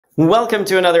Welcome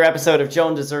to another episode of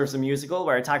Joan Deserves a Musical,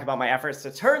 where I talk about my efforts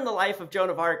to turn the life of Joan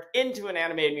of Arc into an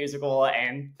animated musical,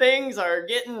 and things are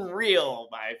getting real,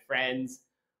 my friends.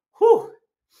 Whew!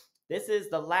 This is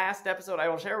the last episode I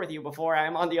will share with you before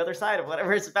I'm on the other side of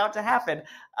whatever is about to happen.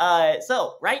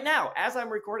 So right now, as I'm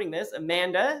recording this,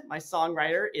 Amanda, my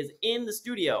songwriter, is in the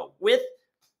studio with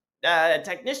a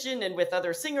technician and with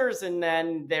other singers, and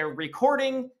then they're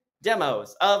recording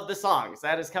demos of the songs.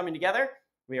 That is coming together.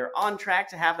 We are on track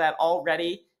to have that all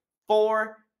ready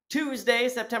for Tuesday,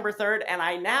 September 3rd, and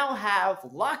I now have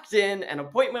locked in an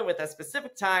appointment with a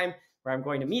specific time where I'm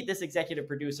going to meet this executive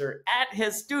producer at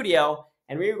his studio,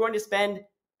 and we are going to spend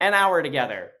an hour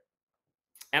together.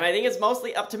 And I think it's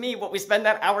mostly up to me what we spend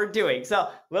that hour doing. So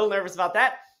a little nervous about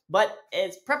that, but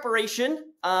it's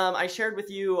preparation. I shared with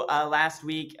you last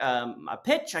week a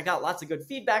pitch. I got lots of good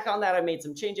feedback on that. I made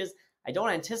some changes. I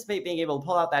don't anticipate being able to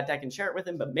pull out that deck and share it with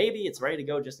him, but maybe it's ready to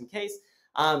go just in case.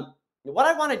 What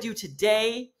I want to do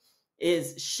today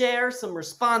is share some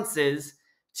responses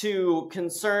to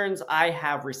concerns I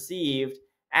have received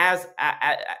as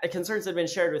concerns that have been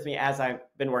shared with me as I've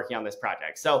been working on this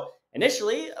project. So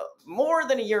initially, more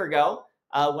than a year ago,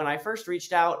 when I first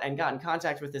reached out and got in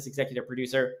contact with this executive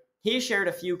producer, he shared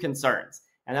a few concerns,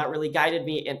 and that really guided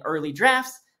me in early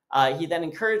drafts. He then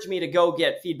encouraged me to go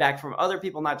get feedback from other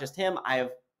people, not just him. I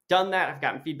have done that. I've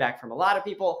gotten feedback from a lot of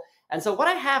people. And so what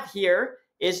I have here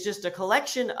is just a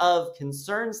collection of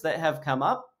concerns that have come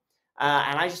up.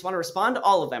 And I just want to respond to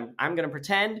all of them. I'm going to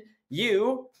pretend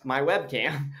you, my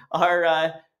webcam,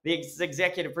 are the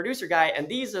executive producer guy. And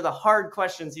these are the hard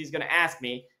questions he's going to ask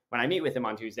me when I meet with him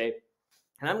on Tuesday.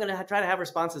 And I'm going to try to have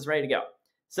responses ready to go.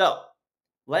 So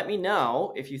let me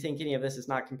know if you think any of this is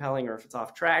not compelling or if it's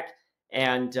off track.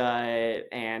 And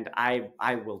I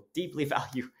will deeply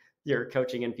value your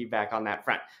coaching and feedback on that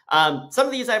front. Some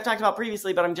of these I've talked about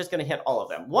previously, but I'm just going to hit all of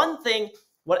them. One thing,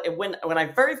 when I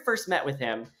very first met with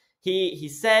him, he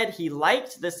said he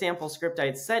liked the sample script I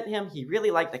had sent him. He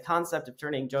really liked the concept of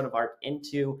turning Joan of Arc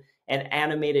into an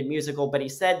animated musical, but he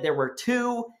said there were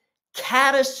two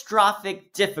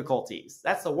catastrophic difficulties.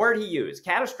 That's the word he used,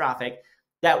 catastrophic,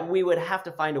 that we would have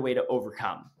to find a way to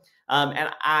overcome.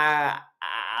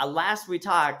 Last we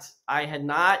talked, I had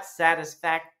not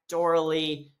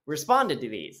satisfactorily responded to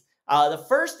these. The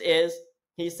first is,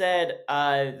 he said,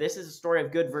 this is a story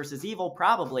of good versus evil,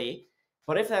 probably.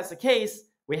 But if that's the case,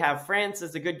 we have France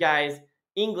as the good guys,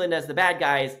 England as the bad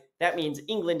guys. That means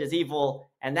England is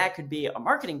evil, and that could be a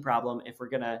marketing problem if we're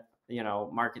going to,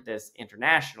 market this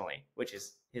internationally, which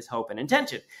is his hope and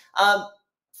intention.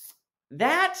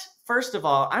 That, first of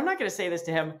all, I'm not going to say this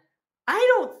to him. I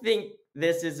don't think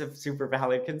this is a super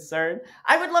valid concern.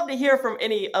 I would love to hear from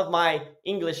any of my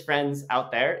English friends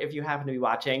out there, if you happen to be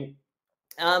watching.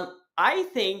 I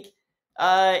think,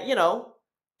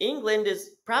 England has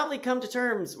probably come to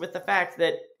terms with the fact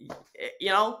that,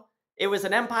 it was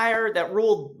an empire that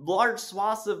ruled large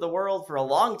swaths of the world for a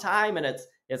long time, and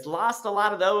it's lost a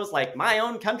lot of those. Like, my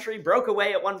own country broke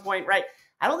away at one point, right?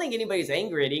 I don't think anybody's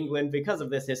angry at England because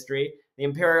of this history, the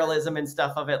imperialism and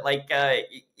stuff of it.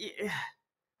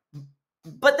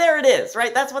 But there it is,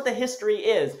 right? That's what the history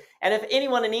is. And if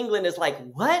anyone in England is like,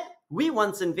 what? We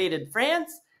once invaded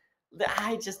France?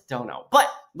 I just don't know. But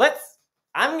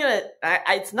I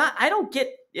don't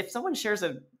get, if someone shares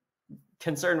a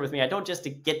concern with me, I don't just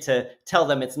get to tell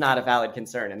them it's not a valid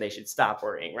concern and they should stop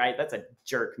worrying, right? That's a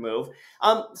jerk move.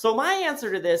 So my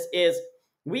answer to this is,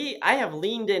 I have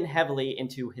leaned in heavily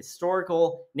into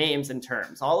historical names and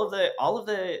terms. All of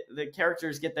the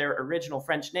characters get their original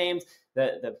French names.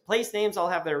 The place names all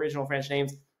have their original French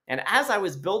names. And as I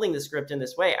was building the script in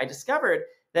this way, I discovered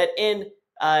that in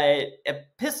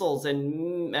epistles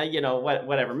and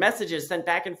whatever messages sent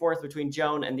back and forth between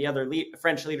Joan and the other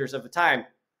French leaders of the time,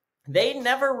 they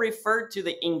never referred to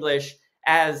the English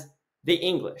as the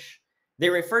English.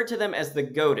 They referred to them as the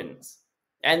Godins.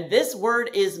 And this word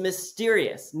is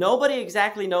mysterious. Nobody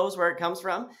exactly knows where it comes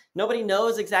from. Nobody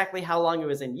knows exactly how long it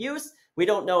was in use. We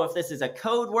don't know if this is a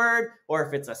code word or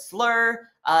if it's a slur.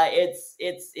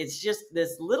 It's just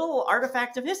this little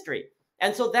artifact of history.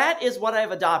 And so that is what I've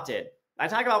adopted. I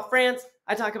talk about France.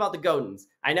 I talk about the Godins.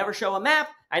 I never show a map.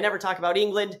 I never talk about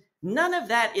England. None of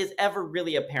that is ever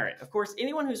really apparent. Of course,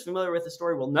 anyone who's familiar with the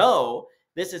story will know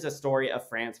this is a story of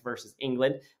France versus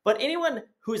England. But anyone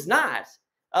who's not,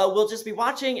 will just be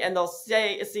watching and they'll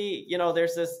see,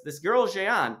 there's this girl,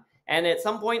 Jeanne, and at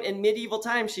some point in medieval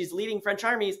times, she's leading French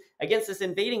armies against this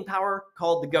invading power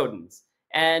called the Godins.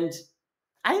 And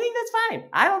I think that's fine.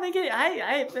 I don't think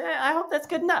I hope that's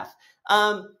good enough.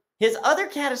 His other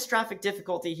catastrophic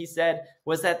difficulty, he said,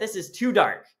 was that this is too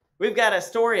dark. we've got a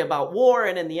story about war,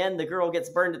 and in the end, the girl gets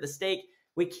burned at the stake.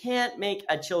 We can't make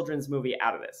a children's movie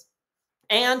out of this.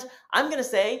 And I'm going to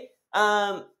say,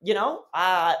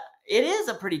 it is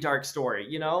a pretty dark story.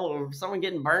 Someone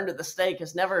getting burned at the stake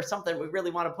is never something we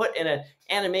really want to put in an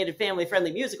animated,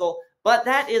 family-friendly musical, but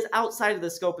that is outside of the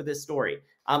scope of this story.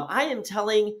 I am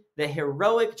telling the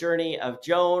heroic journey of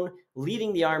Joan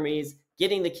leading the armies,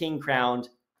 getting the king crowned,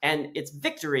 and its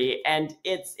victory, and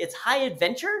it's high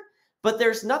adventure, but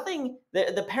there's nothing,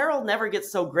 the peril never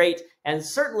gets so great, and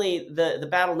certainly the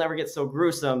battle never gets so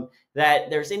gruesome that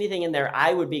there's anything in there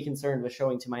I would be concerned with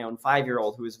showing to my own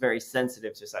 5-year-old who is very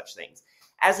sensitive to such things.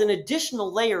 As an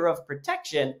additional layer of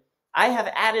protection, I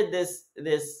have added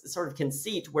this sort of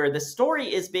conceit where the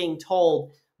story is being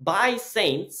told by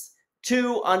saints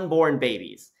to unborn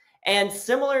babies. And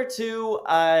similar to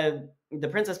The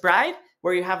Princess Bride,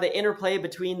 where you have the interplay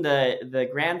between the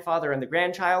grandfather and the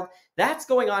grandchild, that's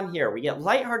going on here. We get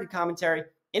lighthearted commentary.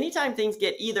 Anytime things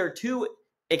get either too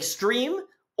extreme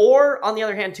or, on the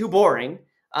other hand, too boring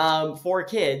for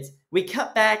kids, we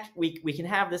cut back. We can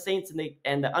have the saints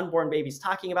and the unborn babies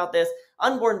talking about this.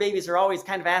 Unborn babies are always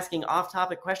kind of asking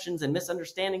off-topic questions and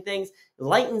misunderstanding things. It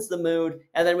lightens the mood,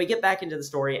 and then we get back into the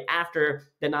story after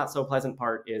the not-so-pleasant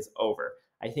part is over.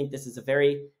 I think this is a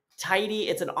very tidy,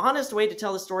 it's an honest way to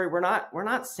tell the story. We're not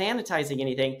sanitizing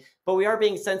anything, but we are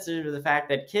being sensitive to the fact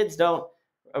that parents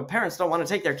don't want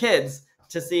to take their kids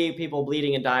to see people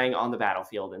bleeding and dying on the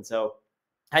battlefield. And so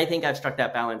I think I've struck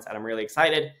that balance, and I'm really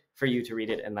excited for you to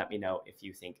read it and let me know if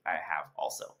you think I have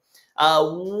also.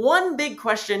 One big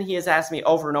question he has asked me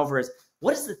over and over is,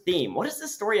 what is the theme? What is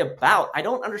this story about? I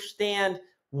don't understand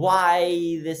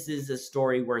why this is a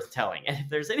story worth telling. And if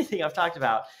there's anything I've talked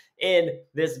about in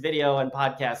this video and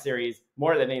podcast series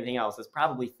more than anything else, is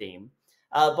probably theme.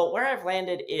 But where I've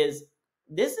landed is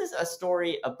this is a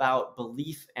story about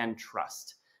belief and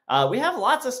trust. We have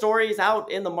lots of stories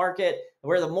out in the market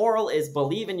where the moral is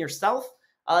believe in yourself.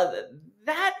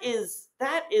 That is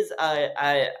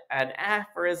an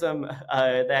aphorism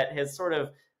that has sort of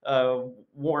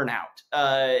worn out.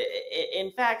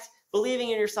 In fact, believing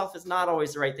in yourself is not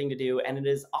always the right thing to do, and it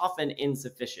is often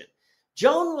insufficient.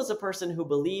 Joan was a person who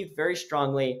believed very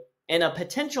strongly in a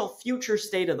potential future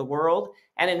state of the world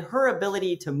and in her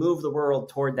ability to move the world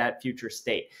toward that future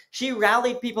state. She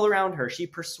rallied people around her. She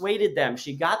persuaded them.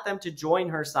 She got them to join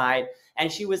her side,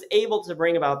 and she was able to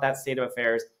bring about that state of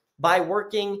affairs by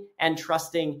working and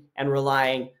trusting and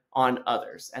relying on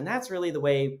others. And that's really the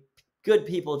way good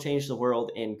people change the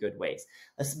world in good ways.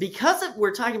 Because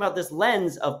we're talking about this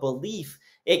lens of belief,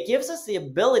 it gives us the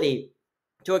ability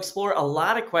to explore a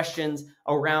lot of questions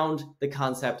around the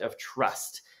concept of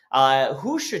trust.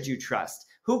 Who should you trust?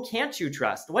 Who can't you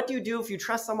trust? What do you do if you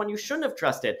trust someone you shouldn't have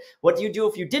trusted? What do you do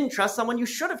if you didn't trust someone you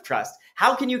should have trusted?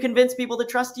 How can you convince people to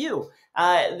trust you?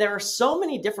 There are so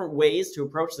many different ways to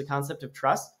approach the concept of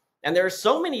trust, and there are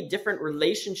so many different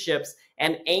relationships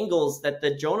and angles that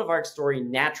the Joan of Arc story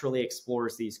naturally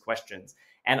explores these questions.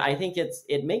 And I think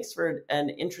it makes for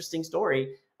an interesting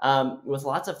story with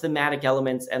lots of thematic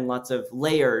elements and lots of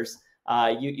layers.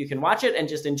 You can watch it and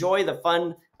just enjoy the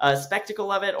fun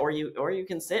spectacle of it, or you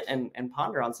can sit and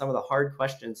ponder on some of the hard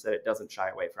questions that it doesn't shy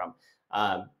away from.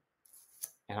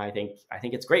 And I think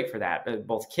it's great for that.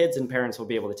 Both kids and parents will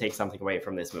be able to take something away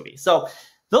from this movie. So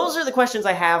those are the questions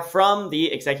I have from the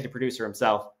executive producer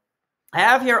himself. I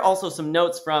have here also some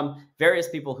notes from various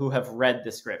people who have read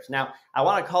the script. Now, I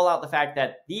want to call out the fact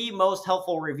that the most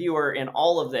helpful reviewer in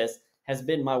all of this has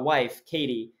been my wife,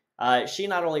 Katie. She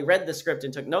not only read the script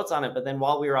and took notes on it, but then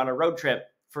while we were on a road trip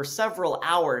for several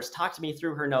hours, talked to me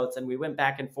through her notes, and we went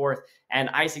back and forth, and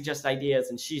I suggested ideas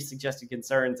and she suggested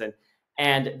concerns,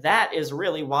 and that is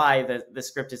really why the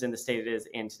script is in the state it is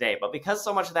in today. But because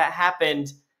so much of that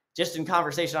happened just in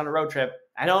conversation on a road trip,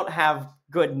 I don't have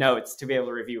good notes to be able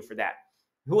to review for that.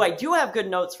 Who I do have good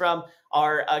notes from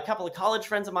are a couple of college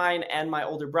friends of mine and my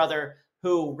older brother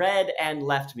who read and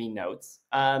left me notes.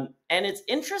 And it's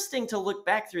interesting to look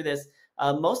back through this.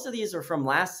 Most of these are from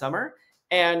last summer,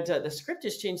 and the script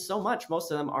has changed so much, most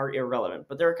of them are irrelevant.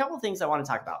 But there are a couple of things I want to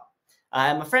talk about.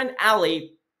 My friend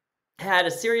Allie had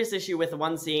a serious issue with the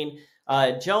one scene.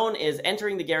 Joan is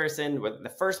entering the garrison with the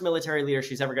first military leader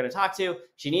she's ever going to talk to.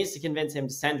 She needs to convince him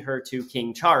to send her to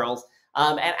King Charles.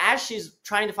 And as she's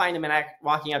trying to find him and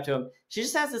walking up to him, she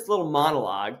just has this little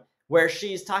monologue where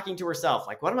she's talking to herself,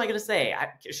 like, what am I going to say?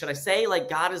 Should I say, like,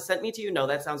 God has sent me to you? No,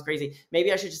 that sounds crazy.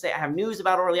 Maybe I should just say, I have news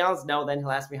about Orleans. No, then he'll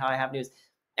ask me how I have news.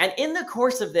 And in the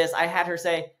course of this, I had her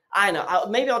say, I know,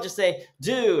 maybe I'll just say,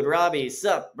 dude, Robbie,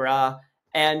 sup, brah.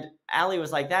 And Allie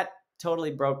was like, that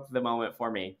totally broke the moment for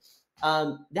me.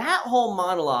 That whole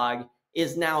monologue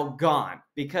is now gone,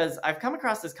 because I've come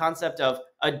across this concept of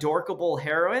adorkable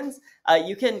heroines.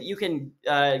 You can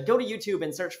go to YouTube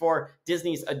and search for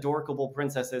Disney's adorkable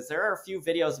princesses. There are a few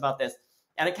videos about this,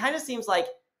 and it kind of seems like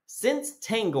since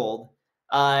Tangled,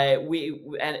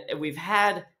 we've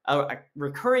had a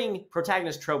recurring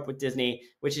protagonist trope with Disney,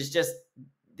 which is just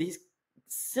these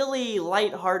silly,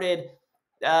 lighthearted,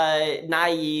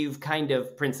 naive kind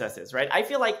of princesses, right? I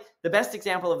feel like the best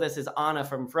example of this is Anna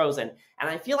from Frozen, and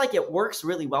I feel like it works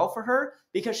really well for her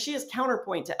because she is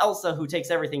counterpoint to Elsa, who takes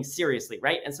everything seriously,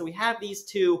 right? And so we have these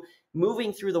two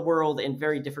moving through the world in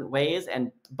very different ways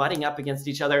and butting up against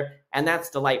each other, and that's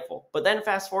delightful. But then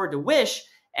fast forward to Wish,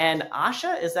 and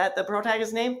Asha, is that the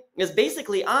protagonist's name? Is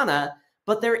basically Anna,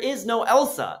 but there is no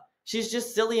Elsa. She's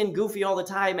just silly and goofy all the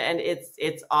time, and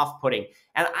it's off-putting.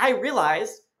 And I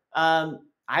realized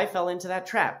I fell into that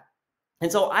trap.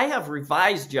 And so I have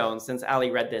revised Joan since Ali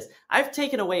read this. I've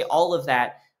taken away all of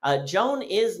that. Joan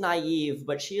is naive,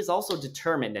 but she is also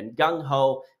determined and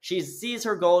gung-ho. She sees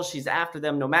her goals. She's after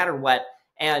them no matter what.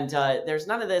 And there's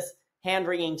none of this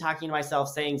hand-wringing, talking to myself,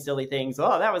 saying silly things.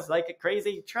 Oh, that was like a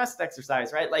crazy trust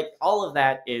exercise, right? Like all of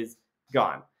that is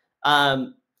gone.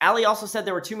 Ali also said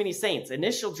there were too many saints.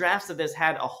 Initial drafts of this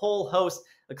had a whole host,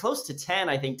 close to 10,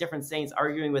 I think, different saints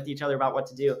arguing with each other about what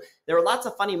to do. There were lots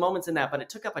of funny moments in that, but it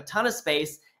took up a ton of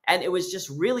space, and it was just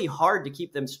really hard to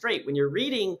keep them straight. When you're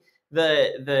reading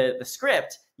the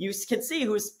script, you can see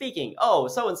who's speaking. Oh,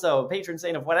 so-and-so, patron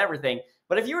saint of whatever thing.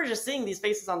 But if you were just seeing these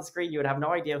faces on the screen, you would have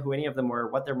no idea who any of them were,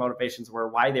 what their motivations were,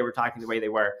 why they were talking the way they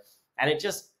were. And it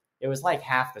was like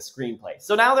half the screenplay.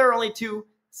 So now there are only 2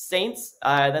 saints.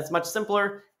 That's much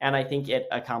simpler, and I think it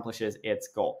accomplishes its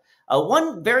goal.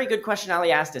 One very good question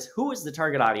Ali asked is, who is the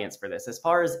target audience for this as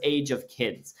far as age of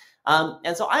kids?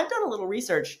 And so I've done a little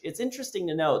research. It's interesting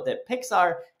to note that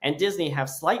Pixar and Disney have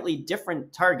slightly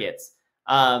different targets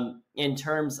in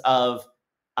terms of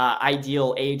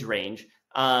ideal age range.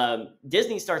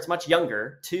 Disney starts much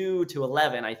younger, 2 to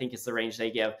 11, I think is the range they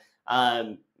give.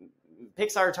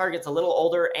 Pixar targets a little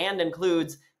older and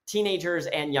includes teenagers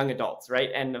and young adults, right?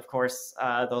 And of course,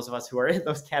 those of us who are in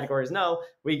those categories know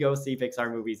we go see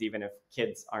Pixar movies even if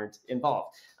kids aren't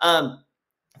involved.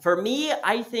 For me,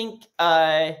 I think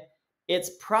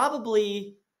it's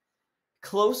probably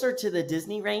closer to the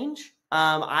Disney range.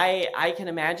 I can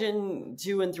imagine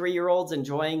 2 and 3-year-olds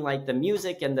enjoying like the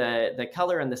music and the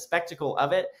color and the spectacle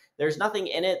of it. There's nothing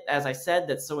in it, as I said,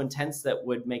 that's so intense that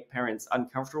would make parents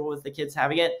uncomfortable with the kids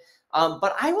having it.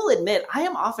 But I will admit, I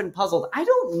am often puzzled. I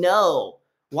don't know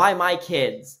why my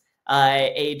kids,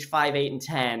 age 5, 8, and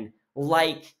 10,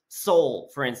 like Soul,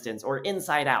 for instance, or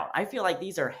Inside Out. I feel like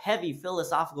these are heavy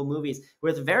philosophical movies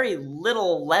with very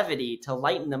little levity to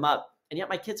lighten them up, and yet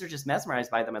my kids are just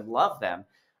mesmerized by them and love them.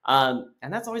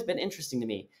 And that's always been interesting to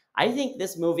me. I think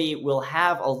this movie will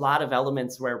have a lot of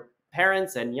elements where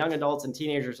parents and young adults and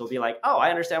teenagers will be like, oh, I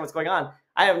understand what's going on.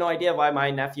 I have no idea why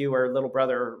my nephew or little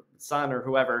brother or son or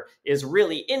whoever is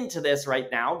really into this right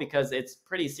now because it's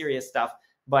pretty serious stuff,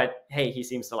 but hey, he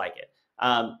seems to like it.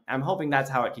 I'm hoping that's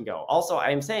how it can go. Also,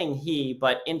 I'm saying he,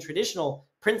 but in traditional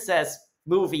princess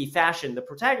movie fashion, the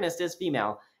protagonist is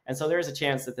female, and so there's a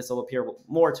chance that this will appeal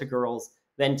more to girls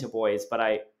than to boys, but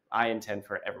I intend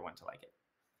for everyone to like it.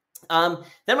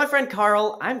 Then my friend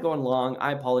Carl, I'm going long,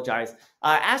 I apologize,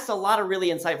 asked a lot of really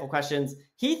insightful questions.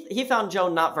 He found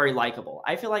Joan not very likable.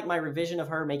 I feel like my revision of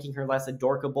her, making her less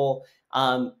adorkable,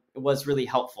 was really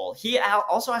helpful. He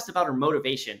also asked about her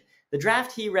motivation. The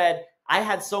draft he read, I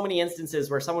had so many instances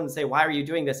where someone would say, why are you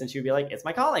doing this? And she would be like, it's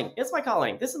my calling. It's my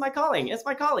calling. This is my calling. It's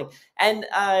my calling. And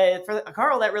for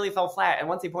Carl, that really fell flat. And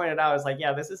once he pointed it out, I was like,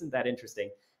 yeah, this isn't that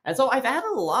interesting. And so I've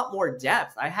added a lot more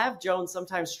depth. I have Joan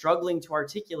sometimes struggling to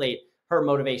articulate her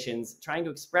motivations, trying to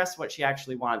express what she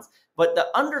actually wants. But the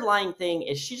underlying thing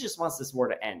is she just wants this war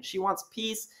to end. She wants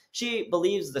peace. She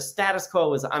believes the status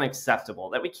quo is unacceptable,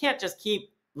 that we can't just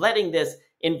keep letting this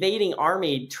invading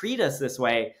army treat us this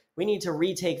way. We need to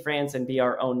retake France and be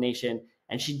our own nation.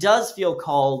 And she does feel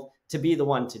called to be the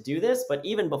one to do this. But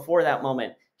even before that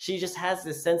moment, she just has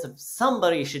this sense of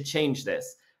somebody should change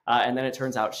this. And then it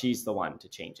turns out she's the one to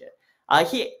change it.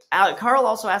 Carl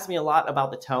also asked me a lot about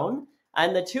the tone.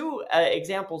 And the 2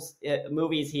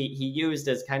 movies he used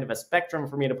as kind of a spectrum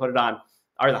for me to put it on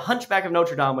are The Hunchback of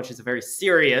Notre Dame, which is a very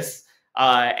serious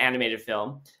animated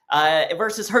film,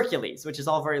 versus Hercules, which is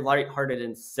all very lighthearted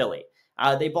and silly.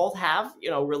 They both have,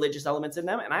 religious elements in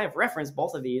them, and I have referenced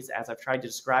both of these as I've tried to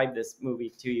describe this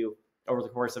movie to you over the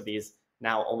course of these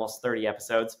now almost 30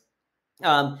 episodes.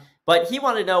 But he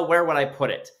wanted to know, where would I put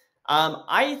it?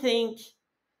 I think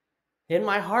in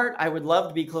my heart, I would love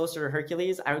to be closer to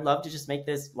Hercules. I would love to just make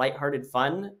this lighthearted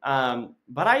fun.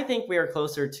 But I think we are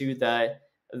closer to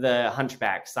the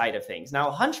Hunchback side of things.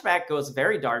 Now, Hunchback goes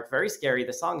very dark, very scary.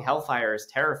 The song Hellfire is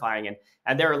terrifying,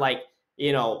 and they're like,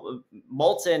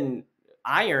 molten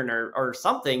iron or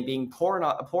something being poured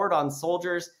on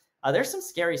soldiers. There's some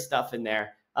scary stuff in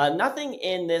there. Nothing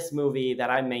in this movie that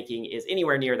I'm making is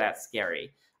anywhere near that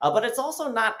scary. But it's also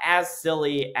not as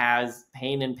silly as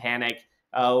Pain and Panic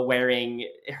wearing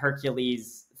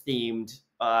Hercules-themed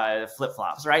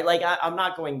flip-flops, right? Like, I'm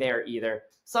not going there either.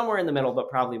 Somewhere in the middle, but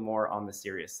probably more on the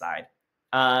serious side.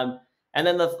 And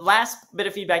then the last bit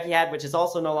of feedback he had, which is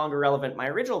also no longer relevant, my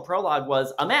original prologue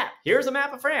was a map. Here's a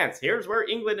map of France. Here's where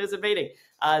England is invading.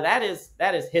 That is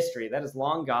history. That is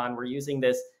long gone. We're using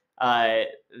this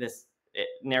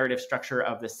narrative structure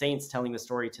of the saints telling the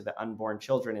story to the unborn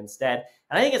children instead.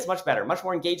 And I think it's much better, much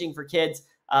more engaging for kids,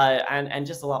 and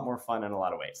just a lot more fun in a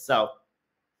lot of ways. So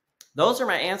those are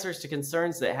my answers to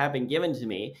concerns that have been given to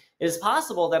me. It is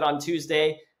possible that on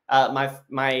Tuesday,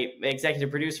 my executive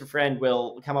producer friend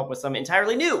will come up with some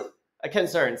entirely new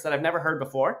concerns that I've never heard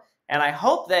before. And I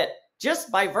hope that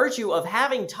just by virtue of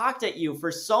having talked at you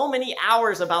for so many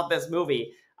hours about this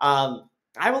movie, I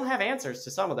will have answers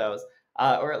to some of those,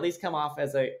 or at least come off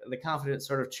as the confident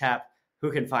sort of chap who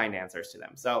can find answers to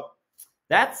them. So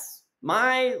that's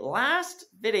my last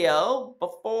video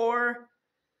before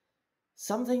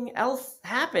something else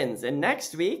happens. And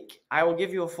next week, I will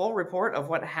give you a full report of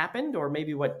what happened, or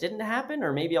maybe what didn't happen,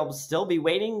 or maybe I'll still be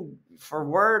waiting for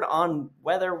word on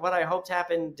whether what I hoped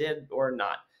happened did or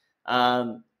not.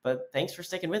 But thanks for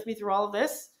sticking with me through all of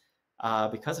this.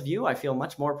 Because of you, I feel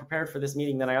much more prepared for this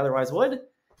meeting than I otherwise would,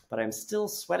 but I'm still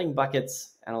sweating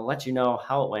buckets, and I'll let you know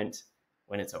how it went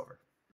when it's over.